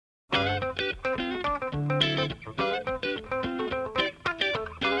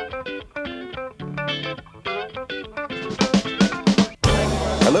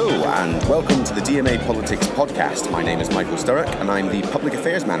Welcome to the DMA Politics Podcast. My name is Michael Sturrock and I'm the Public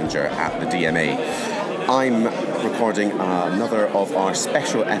Affairs Manager at the DMA. I'm recording another of our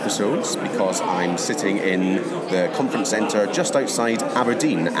special episodes because I'm sitting in the conference centre just outside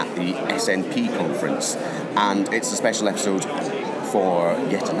Aberdeen at the SNP conference. And it's a special episode for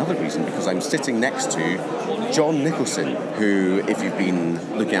yet another reason, because I'm sitting next to John Nicholson, who, if you've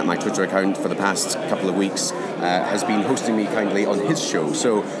been looking at my Twitter account for the past couple of weeks, has been hosting me kindly on his show.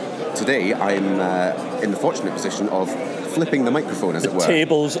 So today I'm in the fortunate position of flipping the microphone, as it were. The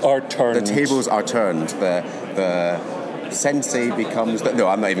tables are turned. The tables are turned. The sensei becomes... No,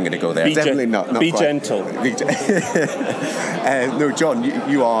 I'm not even going to go there. Definitely not Be quite. gentle. No, John,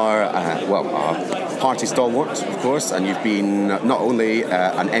 you are, a party stalwart, of course, and you've been not only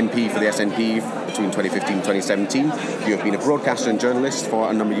an MP for the SNP between 2015 and 2017, you have been a broadcaster and journalist for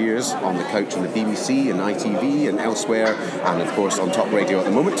a number of years on the couch on the BBC and ITV and elsewhere, and of course on Top Radio at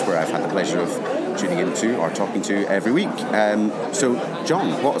the moment, where I've had the pleasure of tuning into or talking to every week. So, John,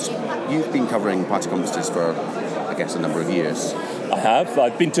 you've been covering party conferences for, I guess, a number of years. I have.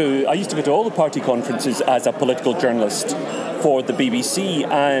 I used to go to all the party conferences as a political journalist for the BBC,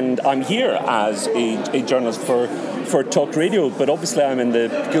 and I'm here as a journalist for Talk Radio, but obviously I'm in the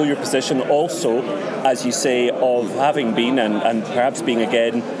peculiar position also, as you say, of having been and perhaps being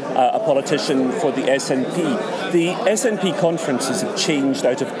again a politician for the SNP. The SNP conferences have changed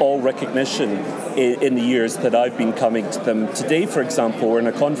out of all recognition in the years that I've been coming to them. Today, for example, we're in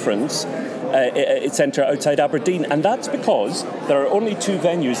a conference centre outside Aberdeen, and that's because there are only two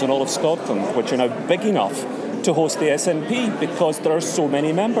venues in all of Scotland which are now big enough to host the SNP because there are so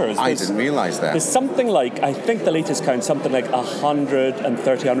many members. I didn't realise that. There's something like, I think the latest count, something like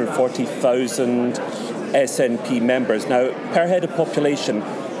 140,000 SNP members. Now, per head of population,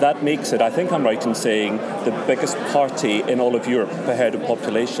 that makes it, I think I'm right in saying, the biggest party in all of Europe per head of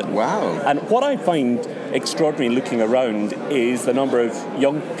population. Wow. And what I find extraordinary looking around is the number of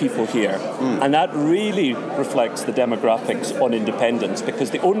young people here. And that really reflects the demographics on independence,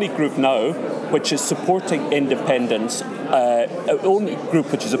 because the only group now which is supporting independence, only group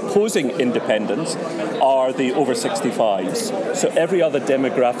which is opposing independence, are the over 65s. So every other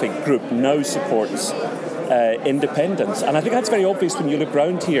demographic group now supports independence. And I think that's very obvious when you look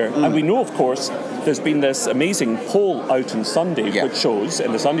around here. And we know, of course, there's been this amazing poll out on Sunday, which shows,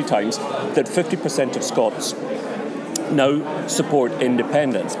 in the Sunday Times, that 50% of Scots now support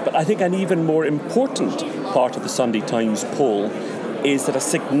independence. But I think an even more important part of the Sunday Times poll is that a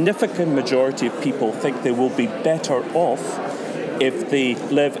significant majority of people think they will be better off if they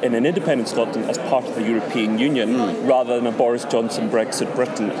live in an independent Scotland as part of the European Union rather than a Boris Johnson Brexit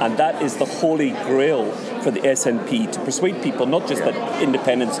Britain. And that is the holy grail for the SNP, to persuade people not just that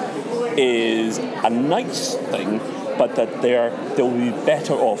independence is a nice thing, but that they'll be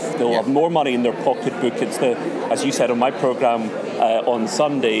better off. They'll have more money in their pocketbook. It's as you said on my programme on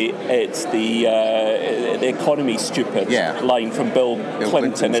Sunday, it's the economy stupid line from Bill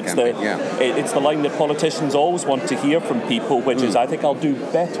Clinton. It's the line that politicians always want to hear from people, which is, I think I'll do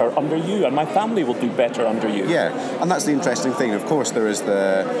better under you, and my family will do better under you. Yeah, and that's the interesting thing. Of course, there is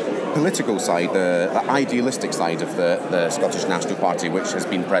the political side, the idealistic side of the Scottish National Party, which has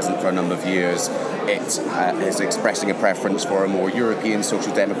been present for a number of years. It is expressing a preference for a more European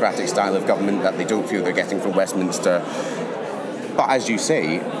social democratic style of government that they don't feel they're getting from Westminster. But as you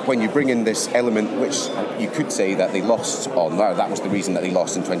say, when you bring in this element, which you could say that they lost on, well, that was the reason that they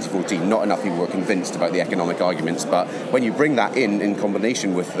lost in 2014. Not enough people were convinced about the economic arguments, but when you bring that in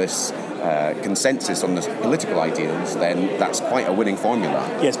combination with this consensus on the political ideals, then that's quite a winning formula.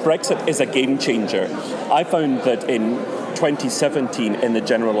 Yes, Brexit is a game changer. I found that in 2017, in the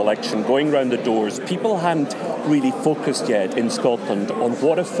general election, going round the doors, people hadn't really focused yet in Scotland on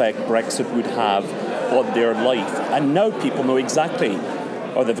what effect Brexit would have on their life. And now people know exactly,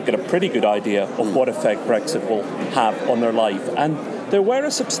 or they've got a pretty good idea of what effect Brexit will have on their life. And there were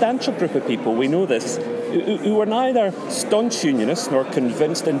a substantial group of people, we know this, who were neither staunch unionists nor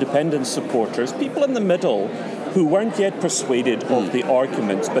convinced independence supporters, people in the middle who weren't yet persuaded of the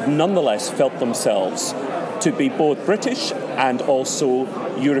arguments, but nonetheless felt themselves to be both British and also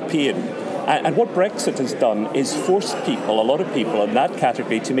European. And what Brexit has done is forced people, a lot of people in that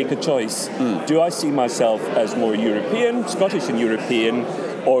category, to make a choice. Do I see myself as more European, Scottish and European,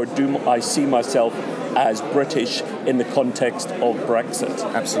 or do I see myself as British in the context of Brexit?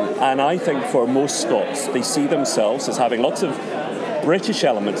 Absolutely. And I think for most Scots, they see themselves as having lots of British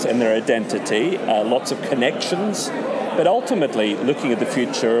elements in their identity, lots of connections But ultimately, looking at the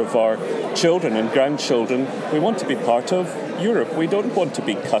future of our children and grandchildren, we want to be part of Europe. We don't want to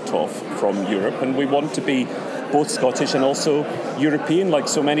be cut off from Europe, and we want to be both Scottish and also European, like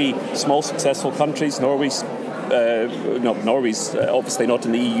so many small successful countries. Norway's obviously not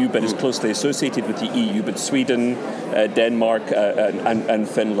in the EU, but is closely associated with the EU, but Sweden, Denmark, and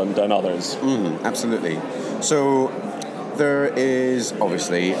Finland and others. Absolutely. So there is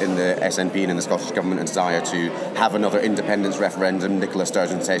obviously in the SNP and in the Scottish Government a desire to have another independence referendum. Nicola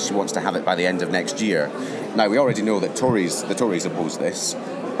Sturgeon says she wants to have it by the end of next year. Now, we already know that the Tories oppose this,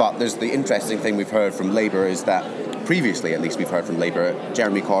 but there's the interesting thing we've heard from Labour is that previously, at least we've heard from Labour,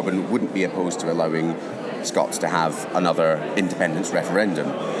 Jeremy Corbyn wouldn't be opposed to allowing Scots to have another independence referendum.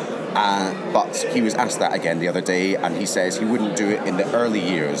 But he was asked that again the other day, and he says he wouldn't do it in the early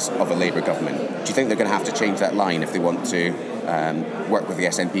years of a Labour government. Do you think they're going to have to change that line if they want to work with the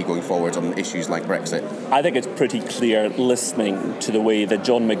SNP going forward on issues like Brexit? I think it's pretty clear, listening to the way that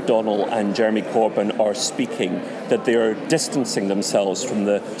John McDonnell and Jeremy Corbyn are speaking, that they are distancing themselves from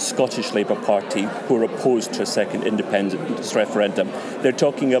the Scottish Labour Party, who are opposed to a second independence referendum. They're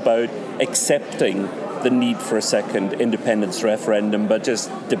talking about accepting the need for a second independence referendum, but just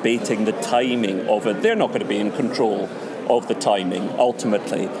debating the timing of it. They're not going to be in control of the timing,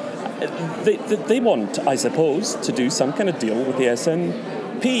 ultimately. They want, I suppose, to do some kind of deal with the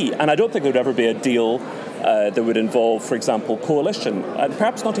SNP. And I don't think there would ever be a deal that would involve, for example, coalition, and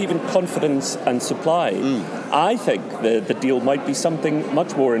perhaps not even confidence and supply. I think the deal might be something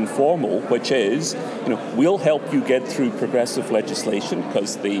much more informal, which is, we'll help you get through progressive legislation,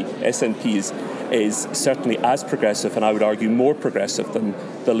 because the SNP is certainly as progressive, and I would argue more progressive than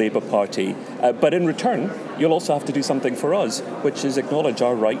the Labour Party. But in return, you'll also have to do something for us, which is acknowledge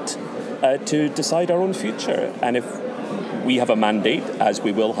our right to decide our own future. And if we have a mandate, as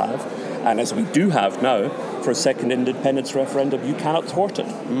we will have, and as we do have now, for a second independence referendum, you cannot thwart it.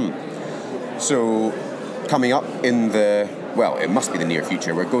 So, coming up in it must be the near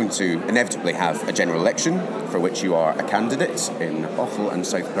future, we're going to inevitably have a general election for which you are a candidate in Ochil and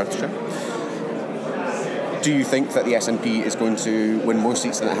South Perthshire. Do you think that the SNP is going to win more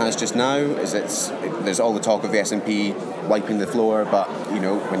seats than it has just now? There's all the talk of the SNP wiping the floor, but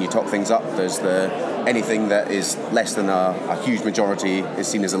when you talk things up, there's anything that is less than a huge majority is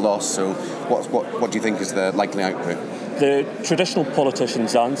seen as a loss. So what do you think is the likely output? The traditional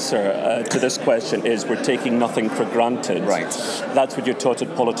politician's answer to this question is we're taking nothing for granted. Right. That's what you're taught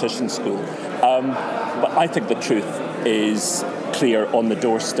at politician school. But I think the truth is clear on the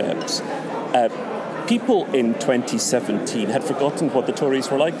doorsteps. People in 2017 had forgotten what the Tories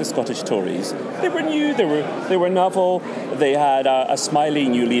were like, the Scottish Tories. They were new, they were novel, they had a smiley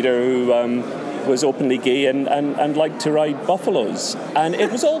new leader who was openly gay and liked to ride buffaloes. And it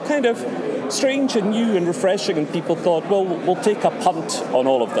was all kind of strange and new and refreshing, and people thought, well, we'll take a punt on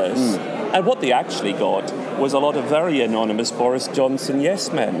all of this. And what they actually got was a lot of very anonymous Boris Johnson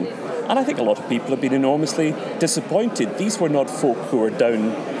yes men. And I think a lot of people have been enormously disappointed. These were not folk who were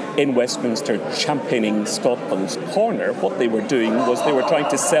down in Westminster championing Scotland's corner. What they were doing was they were trying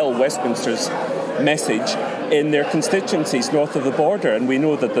to sell Westminster's message in their constituencies north of the border, and we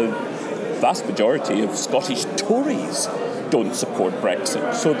know that the vast majority of Scottish Tories don't support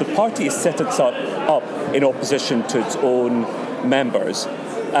Brexit. So the party has set itself up in opposition to its own members.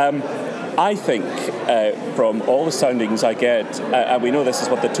 I think from all the soundings I get, and we know this is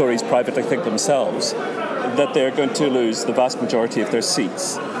what the Tories privately think themselves, that they're going to lose the vast majority of their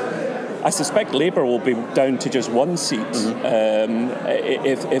seats. I suspect Labour will be down to just one seat,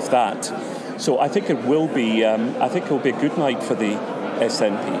 if that. So I think it will be. I think it will be a good night for the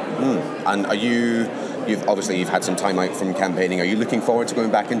SNP. And you've had some time out from campaigning. Are you looking forward to going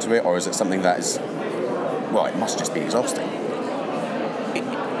back into it, or is it something that is? Well, it must just be exhausting.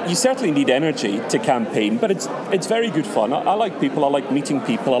 You certainly need energy to campaign, but it's very good fun. I like people. I like meeting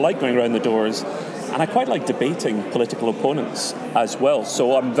people. I like going around the doors. And I quite like debating political opponents as well.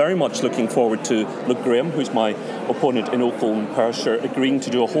 So I'm very much looking forward to Luke Graham, who's my opponent in Ochil and Perthshire, agreeing to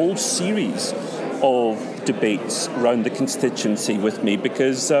do a whole series of debates around the constituency with me,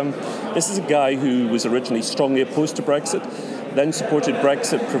 because this is a guy who was originally strongly opposed to Brexit, then supported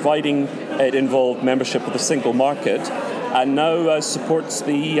Brexit, providing it involved membership of the single market, and now supports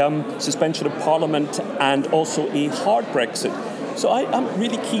the suspension of Parliament and also a hard Brexit. So I'm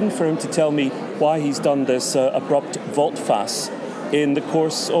really keen for him to tell me why he's done this abrupt volte-face in the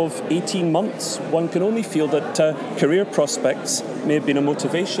course of 18 months. One can only feel that career prospects may have been a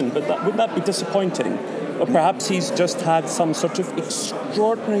motivation, but would that be disappointing? Or perhaps he's just had some sort of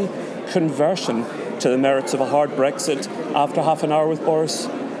extraordinary conversion to the merits of a hard Brexit after half an hour with Boris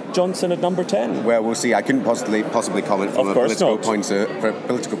Johnson at number 10? Well, we'll see. I couldn't possibly comment from a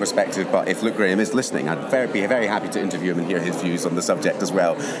political perspective, but if Luke Graham is listening, I'd be very happy to interview him and hear his views on the subject as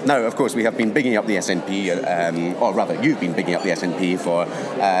well. Now, of course, we have been bigging up the SNP, or rather, you've been bigging up the SNP for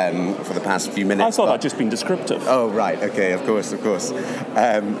the past few minutes. I thought I'd just been descriptive. Oh, right. Okay, of course.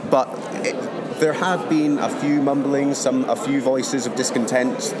 There have been a few mumblings, a few voices of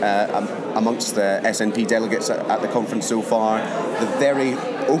discontent amongst the SNP delegates at the conference so far. The very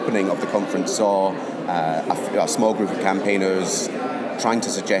opening of the conference saw a small group of campaigners trying to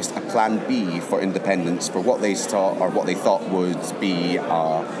suggest a plan B for independence, for what they thought would be,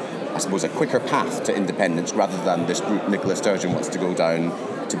 I suppose, a quicker path to independence, rather than this route Nicola Sturgeon wants to go down,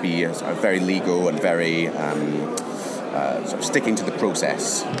 to be a very legal and very sort of sticking to the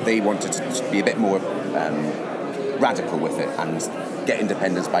process. They wanted to be a bit more radical with it and get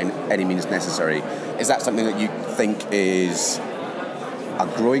independence by any means necessary. Is that something that you think is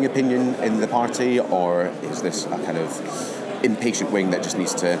a growing opinion in the party, or is this a kind of impatient wing that just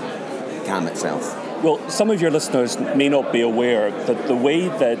needs to calm itself? Well, some of your listeners may not be aware that the way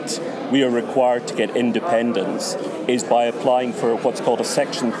that we are required to get independence is by applying for what's called a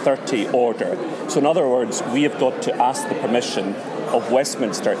Section 30 order. So in other words, we have got to ask the permission of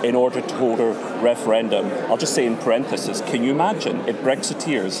Westminster in order to hold a referendum. I'll just say in parenthesis, can you imagine if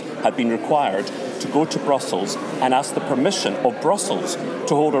Brexiteers had been required to go to Brussels and ask the permission of Brussels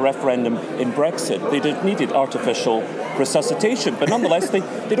to hold a referendum in Brexit? They'd have needed artificial resuscitation, but nonetheless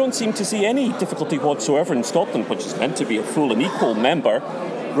they don't seem to see any difficulty whatsoever in Scotland, which is meant to be a full and equal member,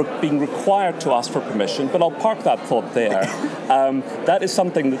 being required to ask for permission. But I'll park that thought there. That is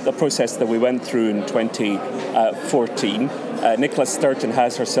something, the process that we went through in 2014. Nicola Sturgeon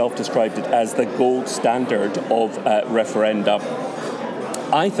has herself described it as the gold standard of referenda.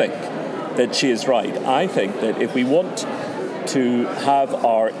 I think that she is right. I think that if we want to have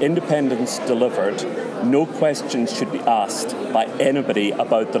our independence delivered, no questions should be asked by anybody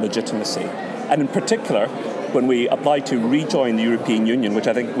about the legitimacy. And in particular, when we apply to rejoin the European Union, which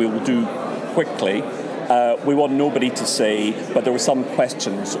I think we will do quickly, we want nobody to say, but there were some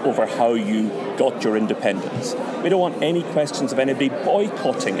questions over how you got your independence. We don't want any questions of anybody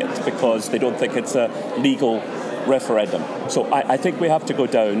boycotting it because they don't think it's a legal referendum. So I think we have to go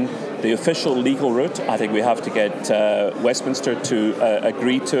down the official legal route. I think we have to get Westminster to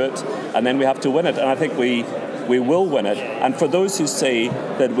agree to it, and then we have to win it. And I think we will win it. And for those who say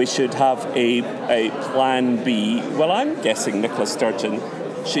that we should have a plan B, well, I'm guessing Nicola Sturgeon,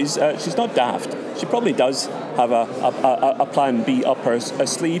 she's not daft. She probably does have a plan B up her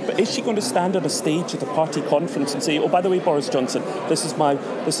sleeve, but is she going to stand on a stage at the party conference and say, oh, by the way, Boris Johnson, this is my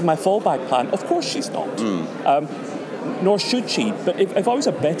fallback plan? Of course she's not. Nor should she. But if I was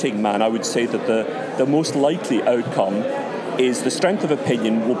a betting man, I would say that the most likely outcome is the strength of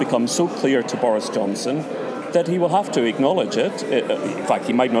opinion will become so clear to Boris Johnson that he will have to acknowledge it. In fact,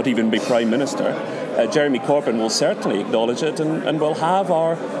 he might not even be Prime Minister. Jeremy Corbyn will certainly acknowledge it, and we'll have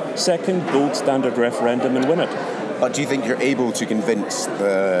our second gold standard referendum and win it. But do you think you're able to convince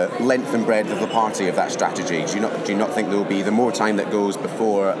the length and breadth of the party of that strategy? Do you not think there will be, the more time that goes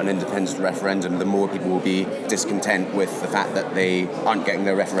before an independence referendum, the more people will be discontent with the fact that they aren't getting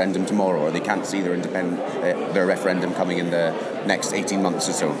their referendum tomorrow, or they can't see their referendum coming in the next 18 months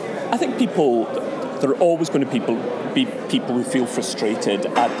or so? I think there are always going to be people who feel frustrated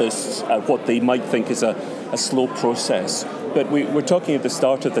at this, what they might think is a slow process. But we're talking at the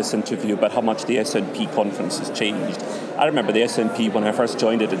start of this interview about how much the SNP conference has changed. I remember the SNP, when I first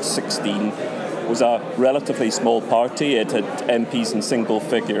joined it at 16, was a relatively small party. It had MPs in single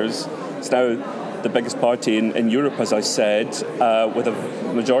figures. It's now the biggest party in Europe, as I said, with a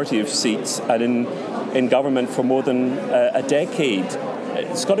majority of seats, and in government for more than a decade.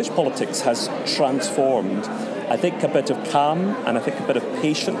 Scottish politics has transformed. I think a bit of calm and I think a bit of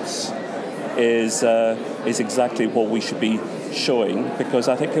patience is exactly what we should be showing, because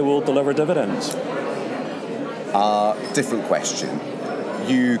I think it will deliver dividends. Different question.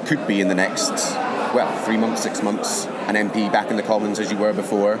 You could be in the next, 3 months, 6 months, an MP back in the Commons as you were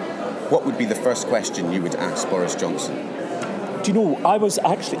before. What would be the first question you would ask Boris Johnson? Do you know, I was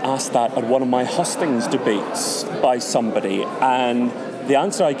actually asked that at one of my hustings debates by somebody, and the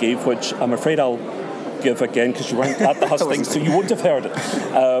answer I gave, which I'm afraid I'll give again because you weren't at the hustings, so you wouldn't have heard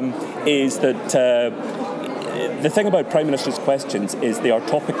it, is that the thing about Prime Minister's questions is they are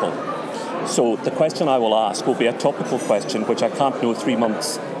topical. So the question I will ask will be a topical question, which I can't know 3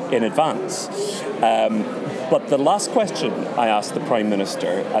 months in advance. But the last question I asked the Prime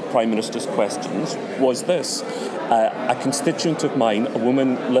Minister at Prime Minister's Questions was this. A constituent of mine, a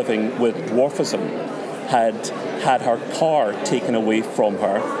woman living with dwarfism, had her car taken away from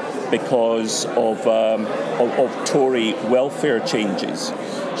her because of Tory welfare changes.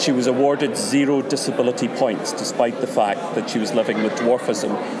 She was awarded 0 disability points despite the fact that she was living with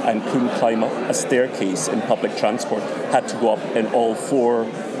dwarfism and couldn't climb up a staircase in public transport, had to go up in all 4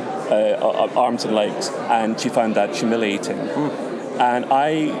 arms and legs, and she found that humiliating. And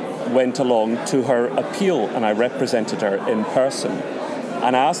I went along to her appeal and I represented her in person.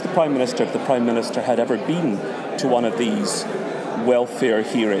 And I asked the Prime Minister if the Prime Minister had ever been to one of these welfare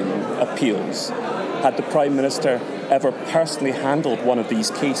hearing appeals. Had the Prime Minister ever personally handled one of these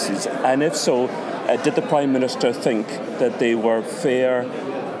cases? And if so, did the Prime Minister think that they were fair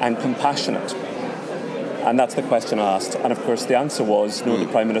and compassionate? And that's the question I asked. And of course the answer was no, the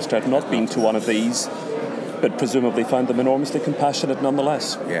Prime Minister had not been to one of these, but presumably found them enormously compassionate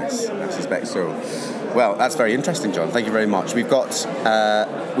nonetheless. Yes, I suspect so. Well, that's very interesting, John. Thank you very much. We've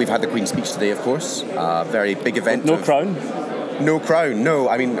had the Queen's speech today, of course. Very big event. No crown? No crown, no.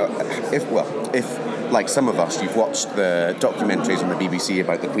 I mean, if like some of us, you've watched the documentaries on the BBC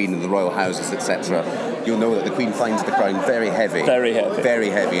about the Queen and the royal houses, etc., you'll know that the Queen finds the crown very heavy. Very heavy. Very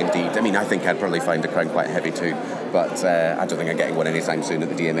heavy indeed. I mean, I think I'd probably find the crown quite heavy too, but I don't think I'm getting one anytime soon at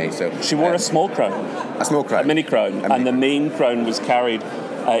the DMA. So she wore a small crown. A small crown. A mini crown. And the main crown was carried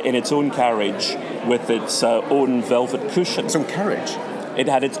in its own carriage with its own velvet cushion. Its own carriage? It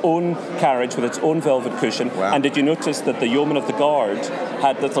had its own carriage with its own velvet cushion. Wow. And did you notice that the yeomen of the guard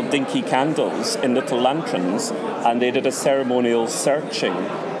had little dinky candles in little lanterns, and they did a ceremonial searching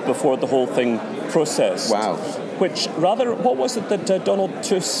before the whole thing processed? Wow. Which what was it that Donald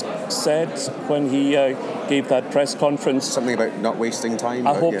Tusk said when he gave that press conference? Something about not wasting time?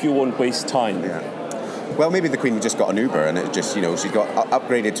 I hope you won't waste time. Yeah. Well, maybe the Queen just got an Uber and it just, she got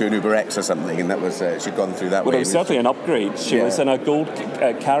upgraded to an Uber X or something, and that was she'd gone through that way. Well, it was certainly an upgrade. She was in a gold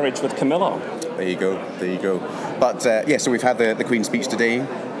carriage with Camilla. There you go. But, so we've had the Queen's speech today.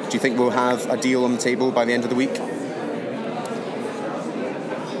 Do you think we'll have a deal on the table by the end of the week?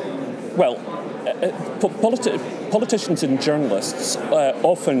 Well, politicians and journalists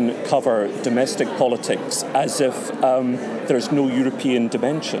often cover domestic politics as if there's no European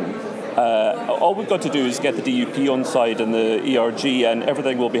dimension. All we've got to do is get the DUP on side and the ERG and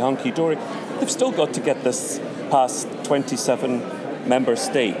everything will be hunky-dory. They've still got to get this past 27 member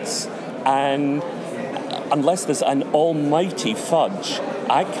states. And unless there's an almighty fudge,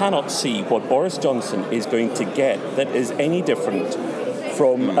 I cannot see what Boris Johnson is going to get that is any different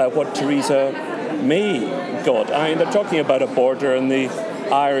from what Theresa May got. I mean, they're talking about a border in the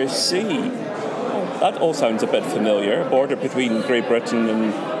Irish Sea. That all sounds a bit familiar, a border between Great Britain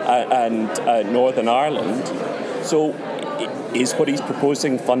and Northern Ireland. So is what he's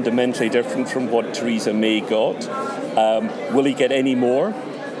proposing fundamentally different from what Theresa May got? Will he get any more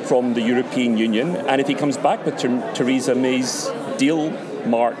from the European Union? And if he comes back with Theresa May's deal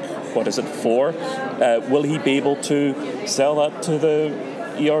mark, 4, will he be able to sell that to the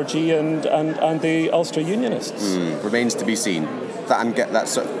ERG and the Ulster Unionists? Remains to be seen.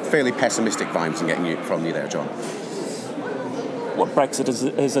 That's fairly pessimistic vibes I'm getting from you there, John. Well, Brexit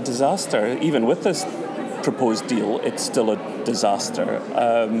is a disaster. Even with this proposed deal, it's still a disaster.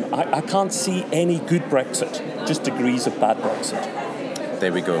 I can't see any good Brexit, just degrees of bad Brexit.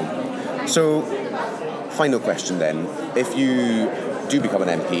 There we go. So, final question then. If you do become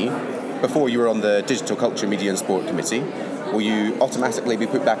an MP, before you were on the Digital Culture, Media and Sport Committee, will you automatically be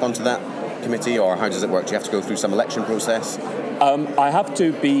put back onto that committee, or how does it work? Do you have to go through some election process? I have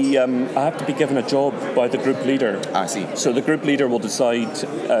to be given a job by the group leader. I see. So the group leader will decide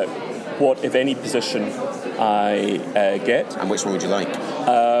what, if any, position I get. And which one would you like?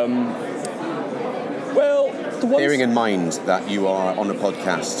 Bearing in mind that you are on a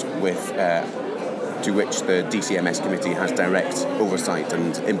podcast to which the DCMS committee has direct oversight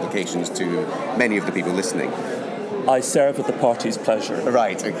and implications to many of the people listening. I serve at the party's pleasure.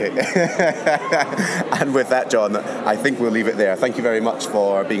 Right, okay. And with that, John, I think we'll leave it there. Thank you very much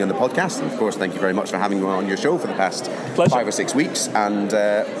for being on the podcast, and of course, thank you very much for having me on your show for the past 5 or 6 weeks, and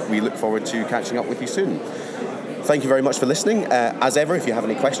we look forward to catching up with you soon. Thank you very much for listening. As ever, if you have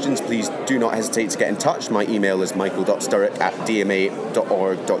any questions, please do not hesitate to get in touch. My email is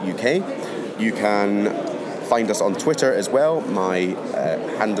michael.sturrock@dma.org.uk. You can find us on Twitter as well. My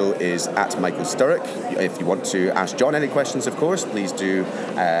handle is @MichaelSturrock. If you want to ask John any questions, of course, please do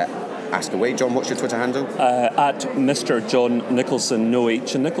ask away. John, what's your Twitter handle? @Mr. John Nicholson, no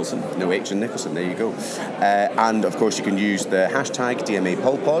H in Nicholson. No H in Nicholson, there you go. And of course you can use the hashtag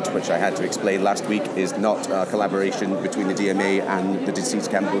DMAPolPod, which I had to explain last week is not a collaboration between the DMA and the deceased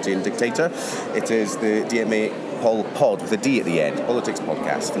Cambodian dictator. It is the DMA PolPod with a D at the end. Politics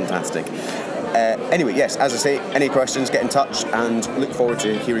podcast, fantastic. Anyway, yes, as I say, any questions, get in touch, and look forward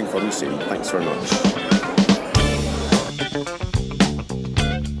to hearing from you soon. Thanks very much.